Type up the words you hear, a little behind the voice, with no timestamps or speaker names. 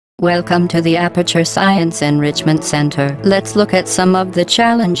Welcome to the Aperture Science Enrichment Center. Let's look at some of the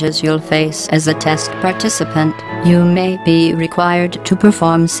challenges you'll face as a test participant. You may be required to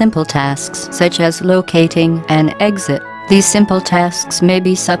perform simple tasks such as locating an exit. These simple tasks may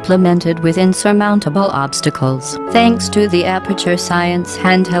be supplemented with insurmountable obstacles. Thanks to the Aperture Science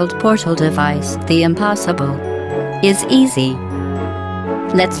handheld portal device, the impossible is easy.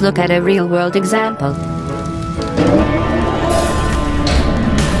 Let's look at a real-world example.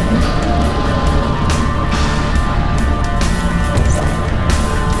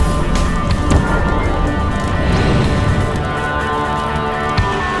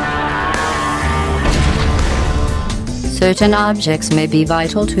 Certain objects may be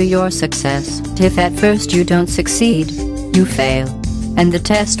vital to your success. If at first you don't succeed, you fail, and the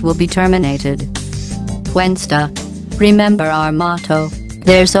test will be terminated. When stuck, remember our motto: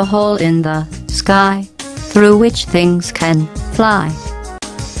 there's a hole in the sky through which things can fly.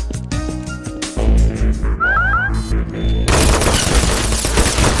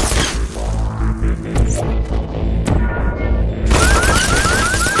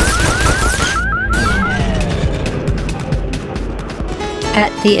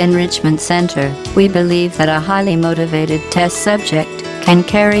 At the Enrichment Center, we believe that a highly motivated test subject can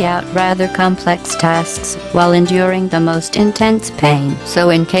carry out rather complex tasks while enduring the most intense pain. So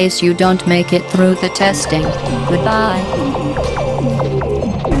in case you don't make it through the testing, goodbye.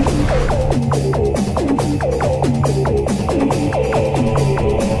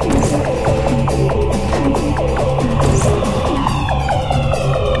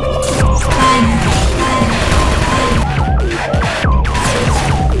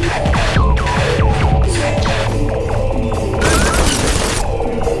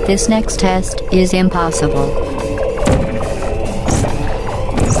 This next test is impossible.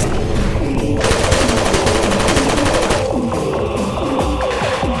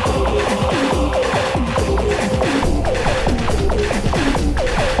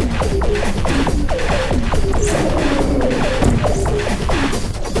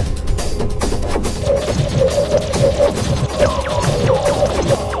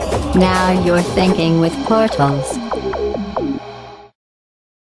 Now you're thinking with portals.